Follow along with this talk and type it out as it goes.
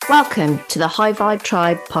Welcome to the High Vibe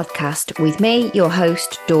Tribe podcast with me, your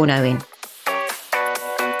host, Dawn Owen.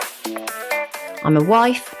 I'm a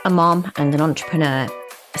wife, a mom, and an entrepreneur,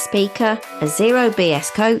 a speaker, a zero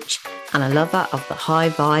BS coach, and a lover of the high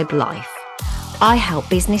vibe life. I help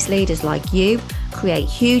business leaders like you create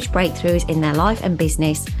huge breakthroughs in their life and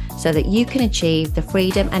business so that you can achieve the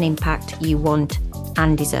freedom and impact you want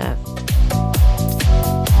and deserve.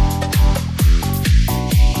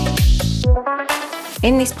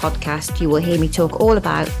 In this podcast, you will hear me talk all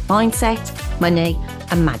about mindset, money,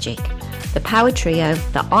 and magic. The power trio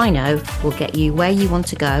that I know will get you where you want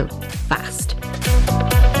to go fast.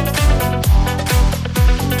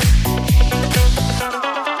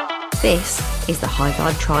 This is the High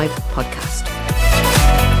Vibe Tribe podcast.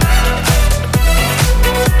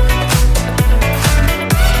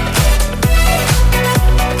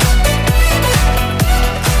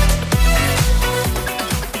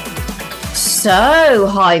 So,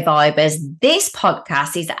 High Vibers, this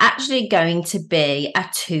podcast is actually going to be a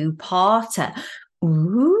two-parter.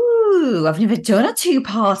 Ooh, I've never done a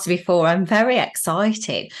two-parter before. I'm very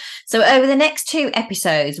excited. So over the next two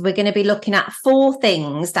episodes, we're going to be looking at 4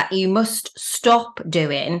 things that you must stop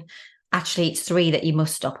doing. Actually, it's 3 that you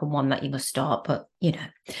must stop and 1 that you must start. But, you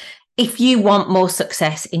know, if you want more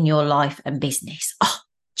success in your life and business,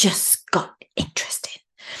 just got interesting.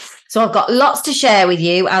 So I've got lots to share with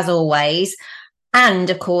you, as always. And,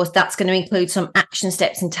 of course, that's going to include some action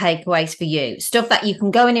steps and takeaways for you. Stuff that you can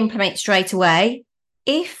go and implement straight away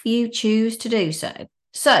if you choose to do so.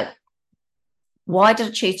 So why did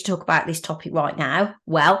I choose to talk about this topic right now?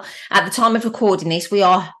 Well, at the time of recording this, we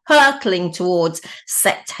are hurtling towards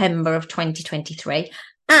September of 2023.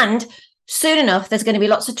 And soon enough, there's going to be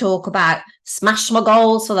lots of talk about smash my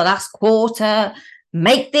goals for the last quarter,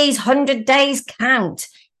 make these 100 days count,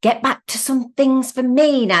 get back to some things for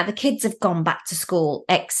me now the kids have gone back to school,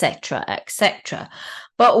 etc., etc.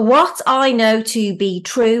 But what I know to be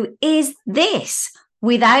true is this: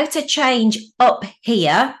 without a change up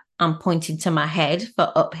here, I'm pointing to my head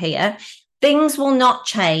for up here, things will not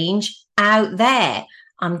change out there.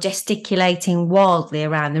 I'm gesticulating wildly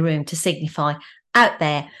around the room to signify out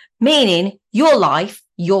there, meaning your life,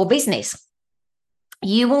 your business.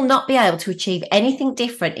 You will not be able to achieve anything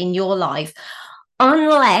different in your life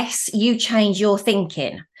unless you change your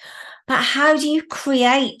thinking. But how do you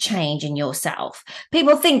create change in yourself?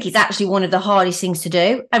 People think it's actually one of the hardest things to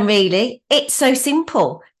do. And really, it's so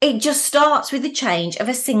simple. It just starts with the change of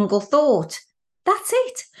a single thought. That's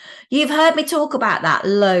it. You've heard me talk about that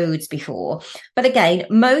loads before. But again,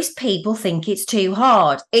 most people think it's too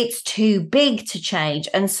hard. It's too big to change.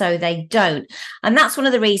 And so they don't. And that's one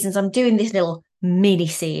of the reasons I'm doing this little mini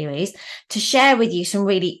series to share with you some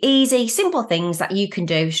really easy, simple things that you can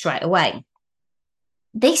do straight away.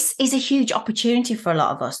 This is a huge opportunity for a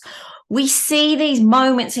lot of us. We see these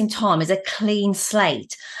moments in time as a clean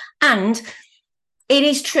slate. And it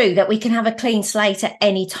is true that we can have a clean slate at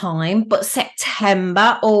any time, but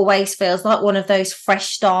September always feels like one of those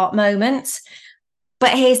fresh start moments.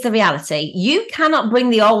 But here's the reality. You cannot bring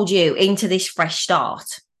the old you into this fresh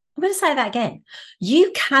start. I'm going to say that again.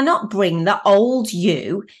 You cannot bring the old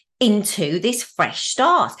you into this fresh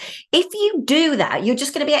start. If you do that, you're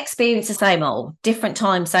just going to be experiencing the same old, different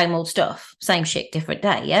time, same old stuff, same shit, different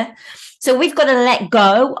day, yeah? So we've got to let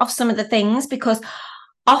go of some of the things, because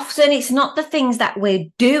often it's not the things that we're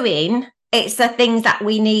doing, it's the things that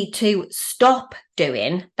we need to stop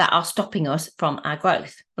doing that are stopping us from our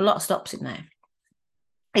growth. A lot of stops in there.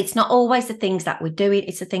 It's not always the things that we're doing,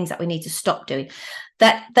 it's the things that we need to stop doing.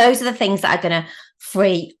 Those are the things that are going to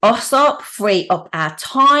free us up, free up our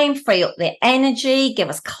time, free up the energy, give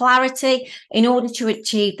us clarity in order to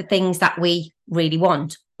achieve the things that we really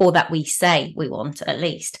want, or that we say we want at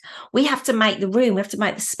least. We have to make the room, we have to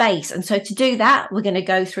make the space. And so to do that, we're going to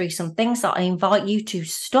go through some things that I invite you to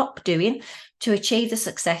stop doing to achieve the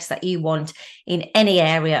success that you want in any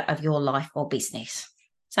area of your life or business.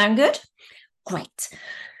 Sound good? Great.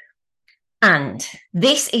 And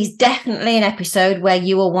this is definitely an episode where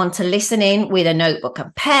you will want to listen in with a notebook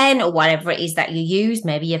and pen, or whatever it is that you use.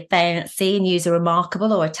 Maybe you're fancy and use a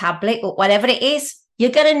Remarkable or a tablet, or whatever it is, you're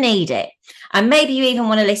going to need it. And maybe you even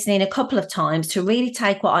want to listen in a couple of times to really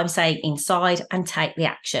take what I'm saying inside and take the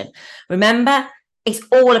action. Remember, it's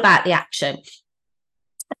all about the action.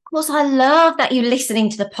 Of course, I love that you're listening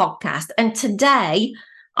to the podcast. And today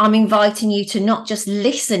I'm inviting you to not just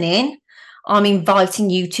listen in, I'm inviting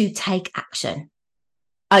you to take action.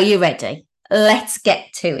 Are you ready? Let's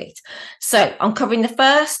get to it. So I'm covering the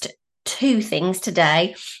first 2 things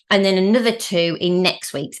today, and then another 2 in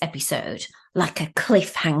next week's episode, like a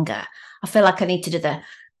cliffhanger. I feel like I need to do the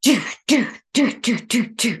do.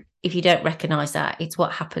 If you don't recognise that, it's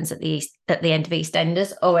what happens at the end of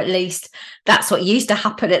EastEnders, or at least that's what used to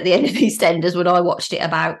happen at the end of EastEnders when I watched it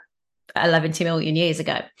about 11 million years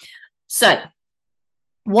ago. So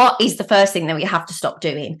what is the first thing that we have to stop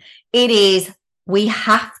doing? It is we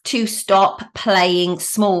have to stop playing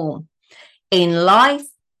small in life,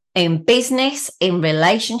 in business, in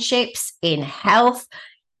relationships, in health.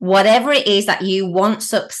 Whatever it is that you want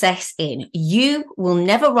success in, you will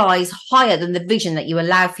never rise higher than the vision that you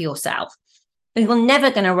allow for yourself. You're never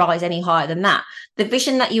going to rise any higher than that. The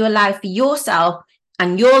vision that you allow for yourself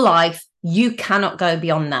and your life, you cannot go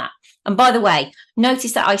beyond that. And by the way,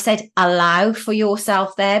 notice that I said allow for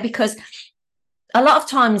yourself there, because a lot of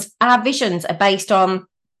times our visions are based on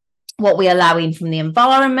what we allow in from the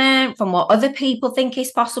environment, from what other people think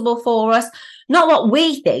is possible for us, not what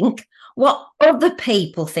we think, what other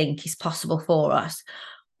people think is possible for us.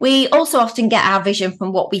 We also often get our vision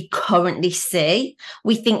from what we currently see.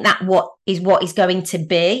 We think that what is going to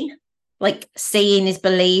be, like seeing is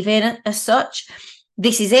believing as such.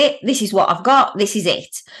 This is it. This is what I've got. This is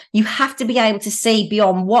it. You have to be able to see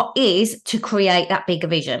beyond what is to create that bigger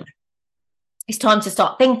vision. It's time to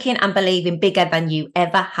start thinking and believing bigger than you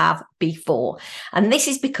ever have before. And this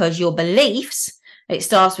is because your beliefs, it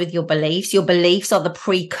starts with your beliefs. Your beliefs are the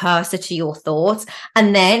precursor to your thoughts.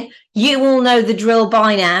 And then you all know the drill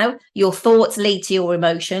by now. Your thoughts lead to your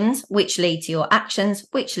emotions, which lead to your actions,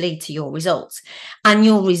 which lead to your results. And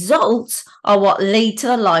your results are what lead to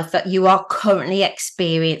the life that you are currently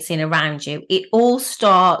experiencing around you. It all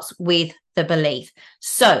starts with the belief.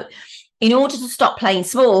 So in order to stop playing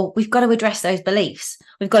small, we've got to address those beliefs.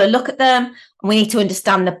 We've got to look at them, and we need to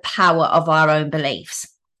understand the power of our own beliefs.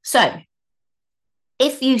 So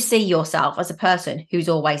if you see yourself as a person who's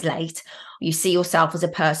always late, you see yourself as a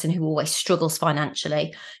person who always struggles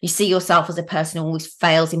financially, you see yourself as a person who always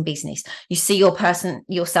fails in business, you see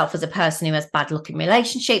yourself as a person who has bad luck in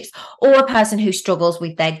relationships, or a person who struggles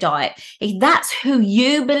with their diet, if that's who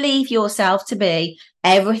you believe yourself to be,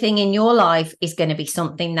 everything in your life is going to be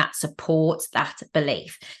something that supports that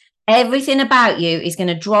belief. Everything about you is going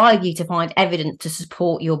to drive you to find evidence to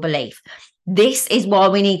support your belief. This is why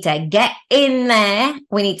we need to get in there.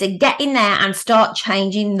 We need to get in there and start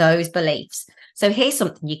changing those beliefs. So here's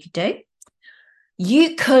something you could do.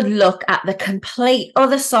 You could look at the complete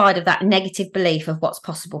other side of that negative belief of what's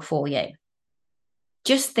possible for you.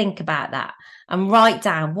 Just think about that and write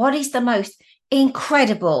down what is the most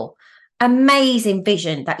incredible, amazing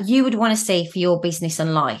vision that you would want to see for your business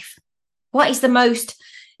and life. What is the most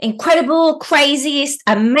incredible, craziest,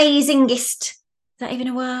 amazingest, is that even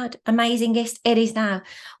a word? Amazingest? It is now.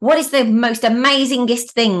 What is the most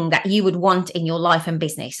amazingest thing that you would want in your life and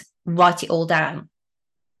business? Write it all down.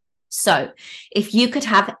 So if you could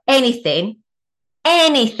have anything,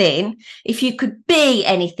 if you could be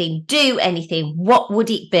anything, do anything, what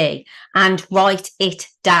would it be? And write it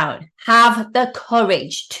down. Have the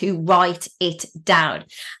courage to write it down.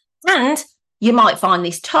 And you might find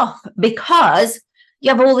this tough because you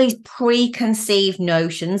have all these preconceived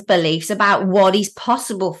notions, beliefs about what is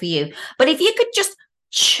possible for you. But if you could just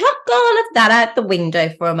chuck all of that out the window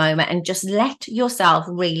for a moment and just let yourself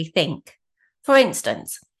really think. For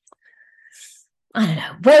instance, I don't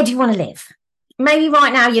know, where do you want to live? Maybe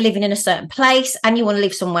right now you're living in a certain place and you want to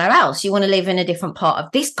live somewhere else. You want to live in a different part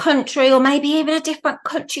of this country, or maybe even a different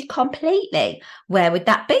country completely. Where would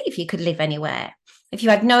that be if you could live anywhere? If you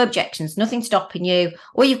had no objections, nothing stopping you,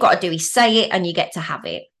 all you've got to do is say it and you get to have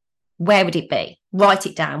it. Where would it be? Write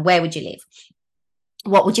it down. Where would you live?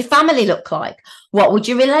 What would your family look like? What would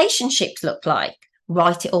your relationships look like?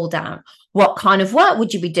 Write it all down. What kind of work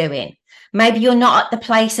would you be doing? Maybe you're not at the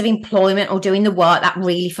place of employment or doing the work that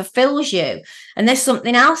really fulfills you, and there's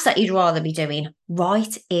something else that you'd rather be doing.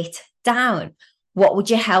 Write it down. What would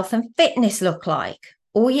your health and fitness look like?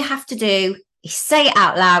 All you have to do is say it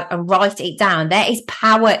out loud and write it down. There is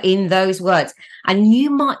power in those words. And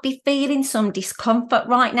you might be feeling some discomfort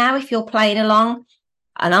right now if you're playing along.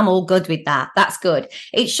 And I'm all good with that. That's good.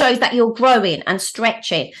 It shows that you're growing and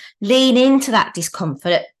stretching. Lean into that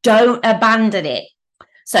discomfort. Don't abandon it.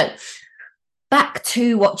 So back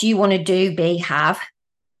to what do you want to do, have.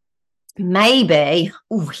 Maybe,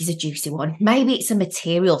 here's a juicy one. Maybe it's a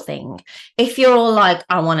material thing. If you're all like,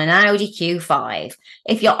 I want an Audi Q5.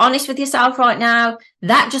 If you're honest with yourself right now,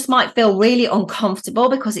 that just might feel really uncomfortable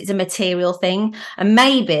because it's a material thing. And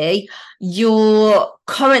maybe your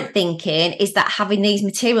current thinking is that having these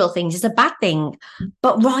material things is a bad thing.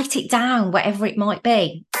 But write it down, whatever it might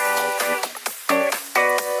be.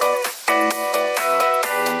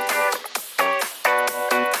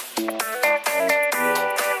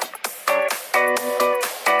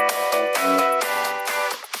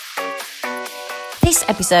 This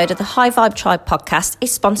episode of the High Vibe Tribe podcast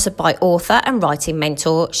is sponsored by author and writing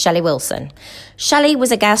mentor Shelley Wilson. Shelley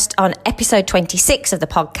was a guest on episode 26 of the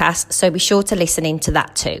podcast, so be sure to listen into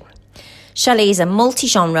that too. Shelley is a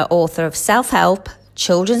multi-genre author of self-help,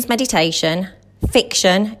 children's meditation,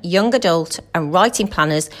 fiction, young adult and writing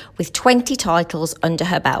planners with 20 titles under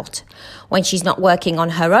her belt. When she's not working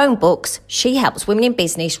on her own books, she helps women in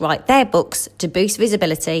business write their books to boost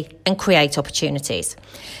visibility and create opportunities.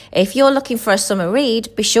 If you're looking for a summer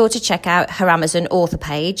read, be sure to check out her Amazon author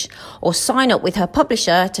page or sign up with her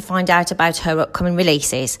publisher to find out about her upcoming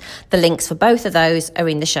releases. The links for both of those are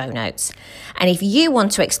in the show notes. And if you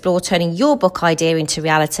want to explore turning your book idea into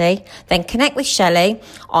reality, then connect with Shelley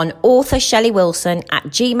on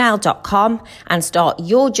authorshellywilson@gmail.com and start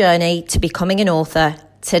your journey to becoming an author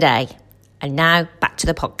today. And now back to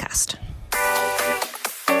the podcast.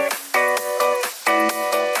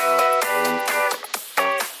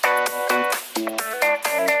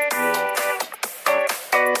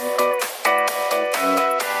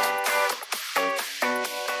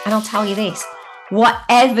 And I'll tell you this,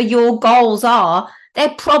 whatever your goals are,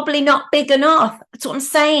 they're probably not big enough. That's what I'm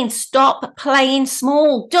saying. Stop playing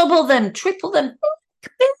small, double them, triple them,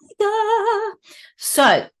 think bigger.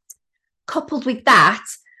 So, coupled with that,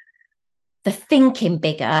 the thinking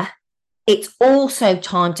bigger, it's also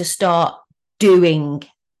time to start doing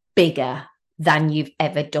bigger than you've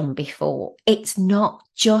ever done before. It's not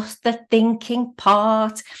just the thinking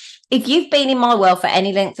part. If you've been in my world for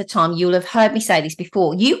any length of time, you'll have heard me say this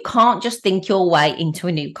before. You can't just think your way into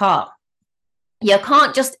a new car. You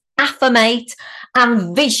can't just affirmate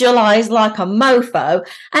and visualize like a mofo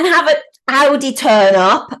and have an Audi turn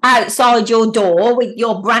up outside your door with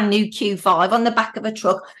your brand new Q5 on the back of a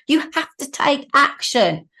truck. You have to take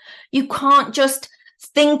action. You can't just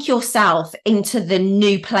think yourself into the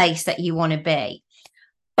new place that you want to be.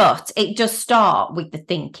 But it does start with the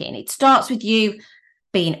thinking. It starts with you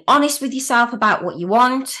being honest with yourself about what you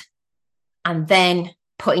want and then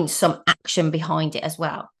putting some action behind it as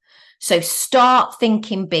well. So start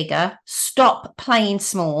thinking bigger, stop playing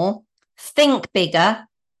small, think bigger,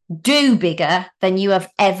 do bigger than you have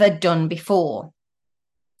ever done before.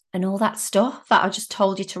 And all that stuff that I just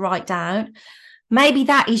told you to write down, maybe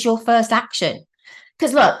that is your first action.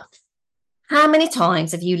 Because look, how many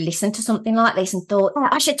times have you listened to something like this and thought, oh,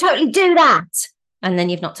 I should totally do that, and then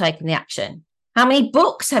you've not taken the action? How many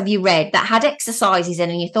books have you read that had exercises in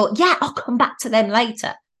and you thought, yeah, I'll come back to them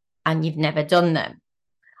later, and you've never done them?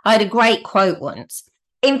 I had a great quote once: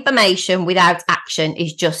 information without action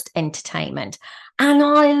is just entertainment. And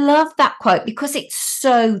I love that quote because it's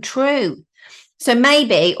so true. So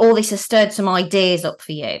maybe all this has stirred some ideas up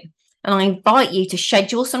for you. And I invite you to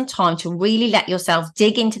schedule some time to really let yourself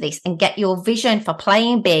dig into this and get your vision for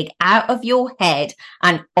playing big out of your head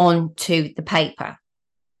and onto the paper.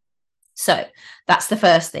 So that's the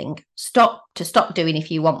first thing. Stop doing if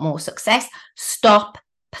you want more success. Stop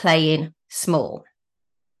playing small.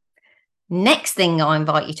 Next thing I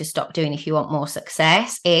invite you to stop doing if you want more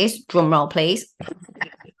success is, drum roll please.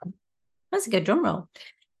 That's a good drum roll.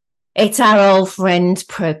 It's our old friend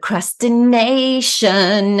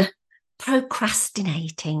procrastination.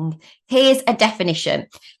 Procrastinating. Here's a definition.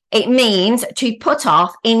 It means to put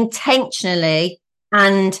off intentionally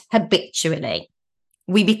and habitually.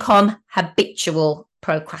 We become habitual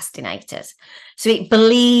procrastinators. So it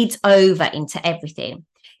bleeds over into everything.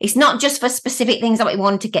 It's not just for specific things that we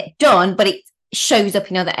want to get done, but it shows up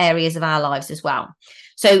in other areas of our lives as well.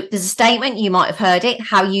 So there's a statement, you might have heard it: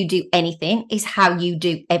 how you do anything is how you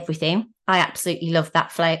do everything. I absolutely love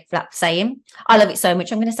that saying. I love it so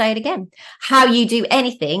much, I'm going to say it again. How you do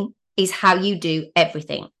anything is how you do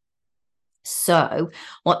everything. So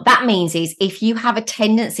what that means is if you have a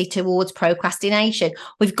tendency towards procrastination,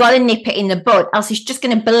 we've got to nip it in the bud, else it's just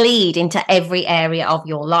going to bleed into every area of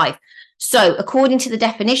your life. So according to the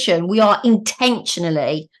definition, we are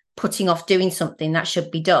intentionally putting off doing something that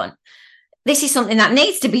should be done. This is something that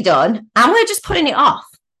needs to be done, and we're just putting it off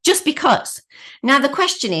just because. Now, the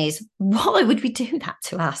question is, why would we do that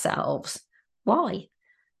to ourselves? Why?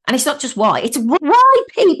 And it's not just why, it's why,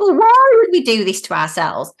 people. Why would we do this to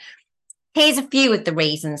ourselves? Here's a few of the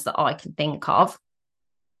reasons that I can think of.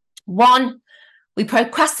 One, we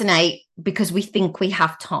procrastinate because we think we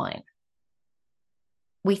have time.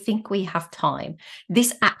 We think we have time.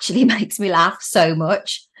 This actually makes me laugh so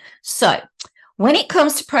much. So when it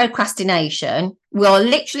comes to procrastination, we are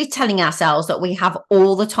literally telling ourselves that we have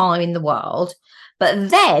all the time in the world. But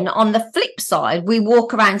then on the flip side, we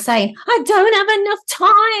walk around saying, I don't have enough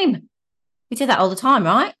time. We do that all the time,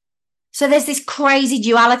 right? So there's this crazy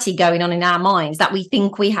duality going on in our minds that we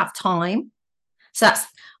think we have time. So that's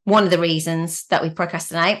One of the reasons that we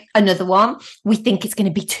procrastinate. Another one, we think it's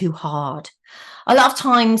going to be too hard. A lot of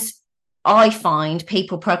times I find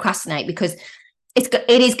people procrastinate because it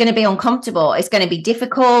is going to be uncomfortable. It's going to be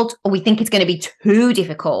difficult, or we think it's going to be too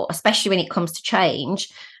difficult, especially when it comes to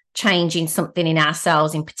changing something in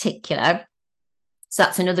ourselves in particular. So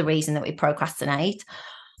that's another reason that we procrastinate.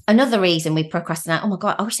 Another reason we procrastinate, oh my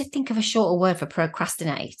God, I wish I'd think of a shorter word for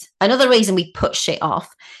procrastinate. Another reason we put shit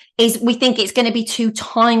off is we think it's going to be too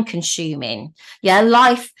time consuming. Yeah,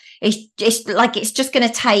 life is just like, it's just going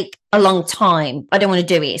to take a long time. I don't want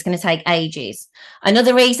to do it. It's going to take ages.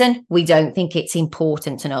 Another reason, we don't think it's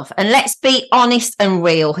important enough. And let's be honest and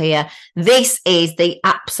real here. This is the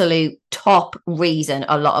absolute top reason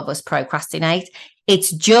a lot of us procrastinate.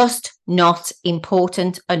 It's just not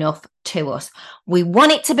important enough to us. We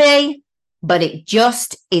want it to be, but it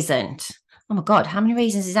just isn't. Oh my God, how many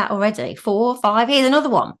reasons is that already? 4, 5, here's another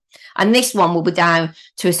one. And this one will be down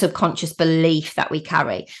to a subconscious belief that we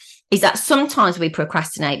carry, is that sometimes we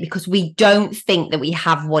procrastinate because we don't think that we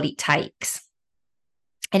have what it takes.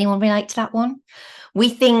 Anyone relate to that one? We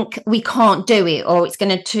think we can't do it, or it's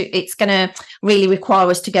going to really require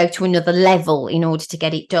us to go to another level in order to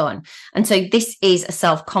get it done. And so this is a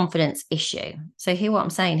self-confidence issue. So hear what I'm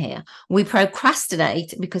saying here. We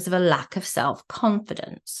procrastinate because of a lack of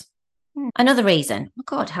self-confidence. Another reason, oh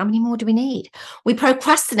God, how many more do we need? We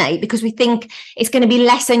procrastinate because we think it's going to be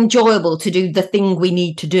less enjoyable to do the thing we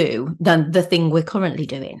need to do than the thing we're currently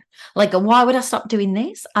doing. Like, why would I stop doing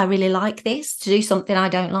this? I really like this, to do something I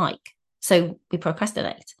don't like. So we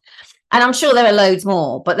procrastinate. And I'm sure there are loads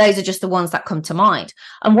more, but those are just the ones that come to mind.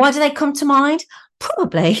 And why do they come to mind?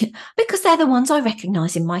 Probably because they're the ones I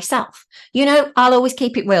recognize in myself. You know, I'll always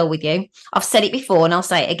keep it real with you. I've said it before and I'll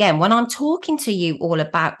say it again. When I'm talking to you all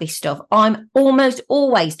about this stuff, I'm almost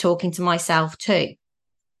always talking to myself too.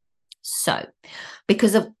 So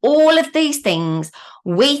because of all of these things,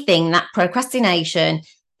 we think that procrastination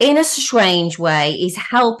in a strange way is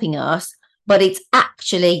helping us, but it's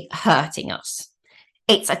actually hurting us.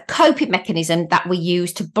 It's a coping mechanism that we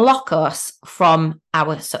use to block us from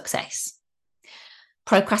our success.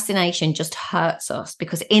 Procrastination just hurts us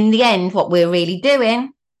because in the end, what we're really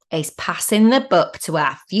doing is passing the buck to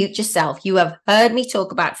our future self. You have heard me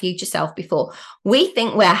talk about future self before. We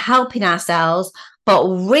think we're helping ourselves, but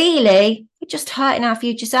really we're just hurting our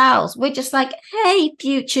future selves. We're just like, hey,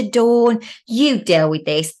 future Dawn, you deal with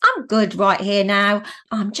this. I'm good right here now.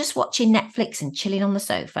 I'm just watching Netflix and chilling on the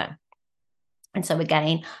sofa. And so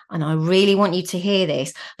again, and I really want you to hear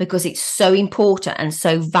this because it's so important and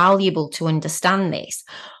so valuable to understand this.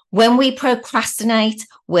 When we procrastinate,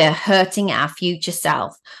 we're hurting our future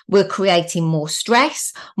self. We're creating more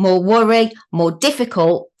stress, more worry, more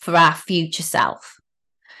difficult for our future self.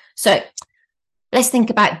 So let's think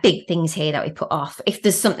about big things here that we put off. If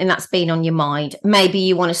there's something that's been on your mind, maybe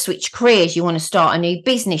you want to switch careers, you want to start a new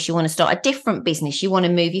business, you want to start a different business, you want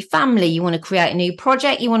to move your family, you want to create a new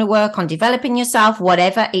project, you want to work on developing yourself,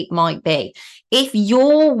 whatever it might be. If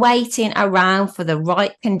you're waiting around for the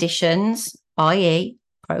right conditions, i.e.,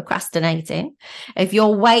 procrastinating, if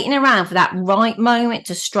you're waiting around for that right moment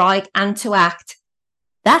to strike and to act,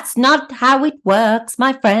 that's not how it works,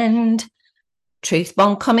 my friend. Truth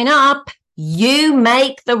bomb coming up. You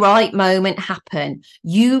make the right moment happen.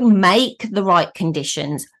 You make the right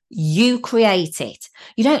conditions. You create it.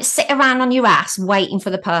 You don't sit around on your ass waiting for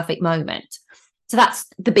the perfect moment. So that's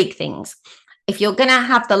the big things. If you're going to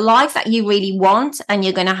have the life that you really want, and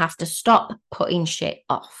you're going to have to stop putting shit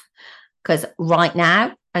off. Because right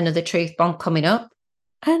now, another truth bomb coming up,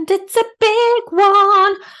 and it's a big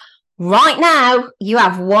one. Right now, you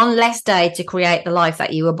have one less day to create the life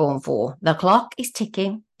that you were born for. The clock is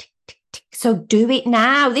ticking. So do it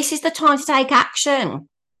now. This is the time to take action.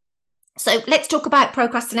 So let's talk about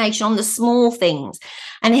procrastination on the small things.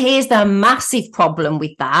 And here's the massive problem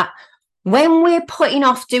with that. When we're putting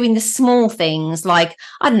off doing the small things, like,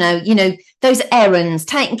 I don't know, those errands,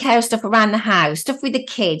 taking care of stuff around the house, stuff with the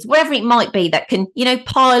kids, whatever it might be that can,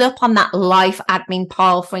 pile up on that life admin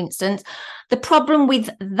pile, for instance. The problem with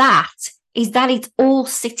that is that it's all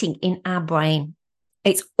sitting in our brain.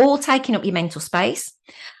 It's all taking up your mental space.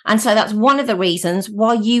 And so that's one of the reasons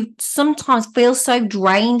why you sometimes feel so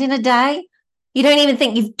drained in a day. You don't even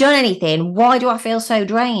think you've done anything. Why do I feel so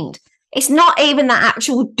drained? It's not even the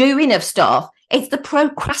actual doing of stuff. It's the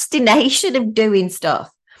procrastination of doing stuff.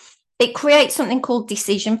 It creates something called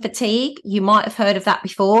decision fatigue. You might have heard of that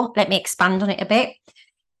before. Let me expand on it a bit.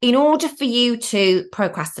 In order for you to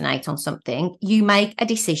procrastinate on something, you make a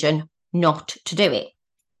decision not to do it.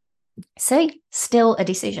 See, still a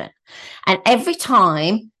decision. And every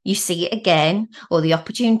time you see it again, or the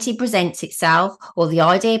opportunity presents itself, or the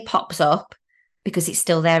idea pops up, because it's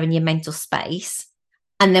still there in your mental space,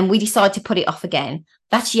 and then we decide to put it off again,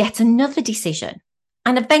 that's yet another decision.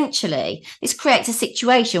 And eventually, this creates a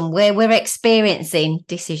situation where we're experiencing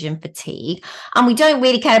decision fatigue and we don't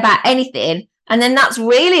really care about anything. And then that's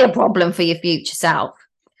really a problem for your future self.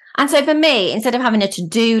 And so for me, instead of having a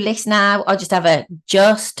to-do list now, I just have a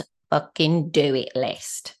just fucking do it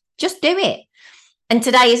list. Just do it. And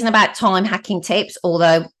today isn't about time hacking tips,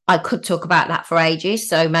 although I could talk about that for ages.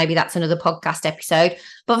 So maybe that's another podcast episode.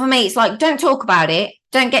 But for me, it's like, don't talk about it.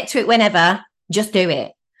 Don't get to it whenever. Just do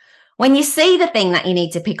it. When you see the thing that you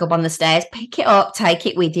need to pick up on the stairs, pick it up, take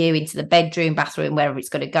it with you into the bedroom, bathroom, wherever it's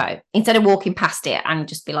going to go. Instead of walking past it and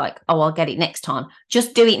just be like, oh, I'll get it next time.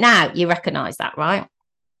 Just do it now. You recognize that, right?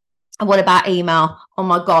 And what about email? Oh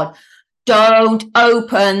my God. Don't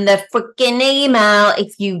open the freaking email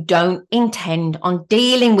if you don't intend on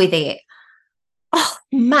dealing with it. Oh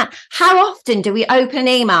man, how often do we open an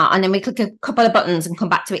email and then we click a couple of buttons and come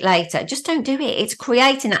back to it later? Just don't do it. It's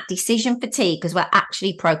creating that decision fatigue because we're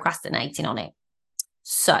actually procrastinating on it.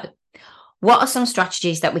 So, what are some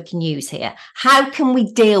strategies that we can use here? How can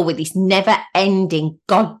we deal with this never-ending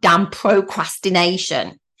goddamn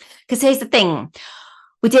procrastination? Because here's the thing.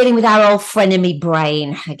 We're dealing with our old frenemy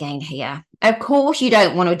brain again here. Of course, you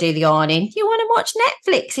don't want to do the ironing. You want to watch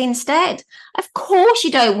Netflix instead. Of course,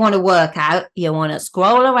 you don't want to work out. You want to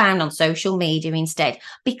scroll around on social media instead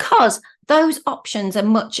because those options are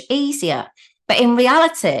much easier. But in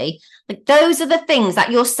reality, those are the things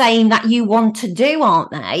that you're saying that you want to do,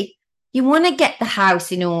 aren't they? You want to get the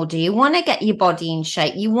house in order. You want to get your body in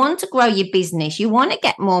shape. You want to grow your business. You want to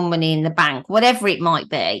get more money in the bank, whatever it might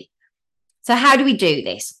be. So how do we do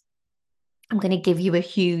this? I'm going to give you a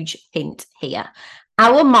huge hint here.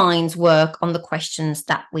 Our minds work on the questions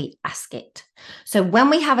that we ask it. So when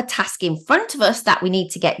we have a task in front of us that we need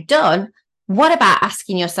to get done, what about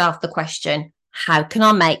asking yourself the question, how can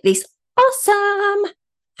I make this awesome?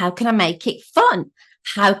 How can I make it fun?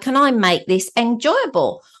 How can I make this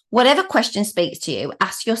enjoyable? Whatever question speaks to you,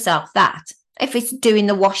 ask yourself that. If it's doing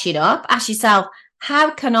the washing up, ask yourself, how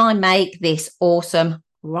can I make this awesome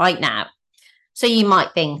right now? So you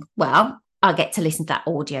might think, well, I'll get to listen to that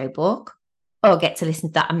audiobook, or I'll get to listen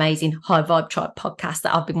to that amazing High Vibe Tribe podcast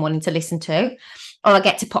that I've been wanting to listen to, or I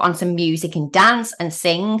get to put on some music and dance and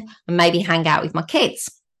sing and maybe hang out with my kids.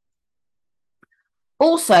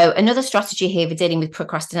 Also, another strategy here for dealing with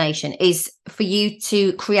procrastination is for you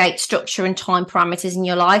to create structure and time parameters in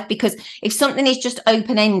your life, because if something is just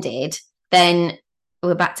open-ended, then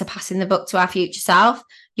we're back to passing the buck to our future self.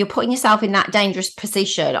 You're putting yourself in that dangerous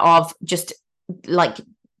position of just like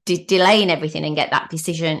delaying everything and get that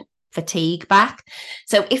decision fatigue back.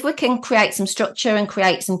 So if we can create some structure and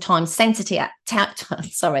create some time sensitivity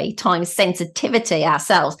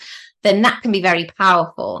ourselves, then that can be very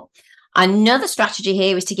powerful. Another strategy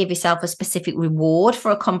here is to give yourself a specific reward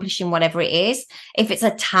for accomplishing whatever it is. If it's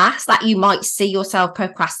a task that you might see yourself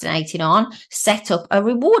procrastinating on, set up a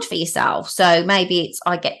reward for yourself. So maybe it's,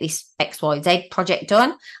 I get this XYZ project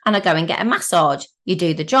done and I go and get a massage. You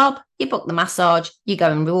do the job, you book the massage, you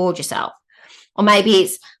go and reward yourself. Or maybe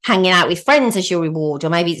it's hanging out with friends as your reward, or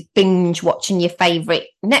maybe it's binge watching your favorite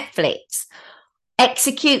Netflix.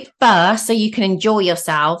 Execute first so you can enjoy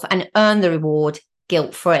yourself and earn the reward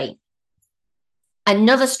guilt-free.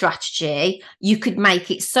 Another strategy, you could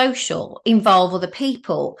make it social, involve other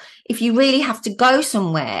people. If you really have to go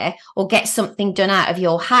somewhere or get something done out of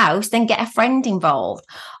your house, then get a friend involved.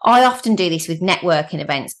 I often do this with networking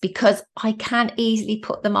events because I can easily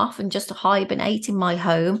put them off and just hibernate in my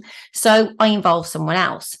home. So I involve someone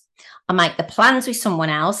else. I make the plans with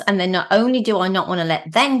someone else, and then not only do I not want to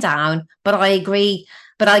let them down, but I agree,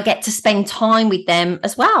 but I get to spend time with them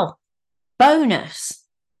as well. Bonus.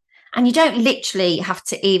 And you don't literally have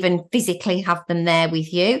to even physically have them there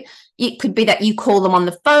with you. It could be that you call them on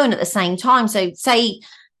the phone at the same time. So say,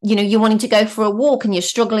 you're wanting to go for a walk and you're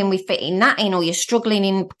struggling with fitting that in, or you're struggling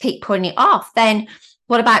in keep putting it off. Then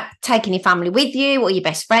what about taking your family with you or your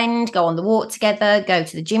best friend, go on the walk together, go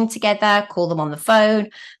to the gym together, call them on the phone,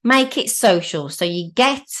 make it social. So you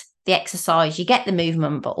get the exercise, you get the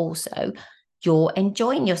movement, but also you're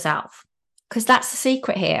enjoying yourself, because that's the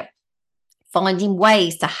secret here. Finding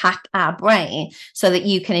ways to hack our brain so that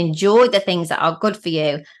you can enjoy the things that are good for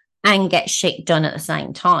you and get shit done at the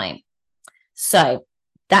same time. So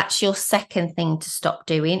that's your second thing to stop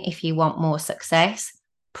doing if you want more success: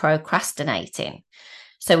 procrastinating.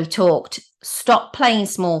 So we talked stop playing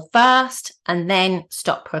small first and then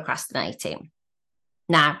stop procrastinating.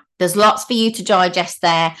 Now, There's lots for you to digest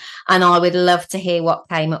there, and I would love to hear what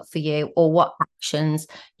came up for you or what actions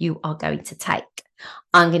you are going to take.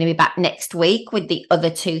 I'm going to be back next week with the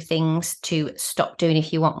other 2 things to stop doing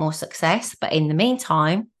if you want more success. But in the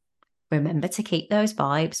meantime, remember to keep those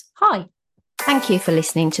vibes high. Thank you for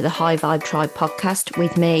listening to the High Vibe Tribe podcast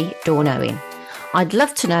with me, Dawn Owen. I'd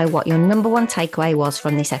love to know what your number 1 takeaway was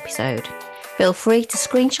from this episode. Feel free to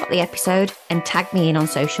screenshot the episode and tag me in on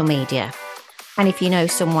social media. And if you know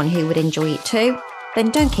someone who would enjoy it too, then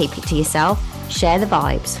don't keep it to yourself, share the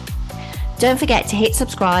vibes. Don't forget to hit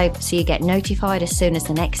subscribe so you get notified as soon as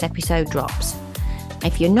the next episode drops.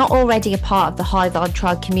 If you're not already a part of the High Vibe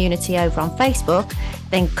Tribe community over on Facebook,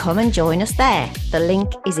 then come and join us there. The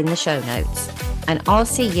link is in the show notes. And I'll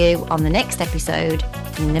see you on the next episode.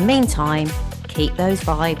 In the meantime, keep those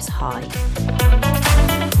vibes high.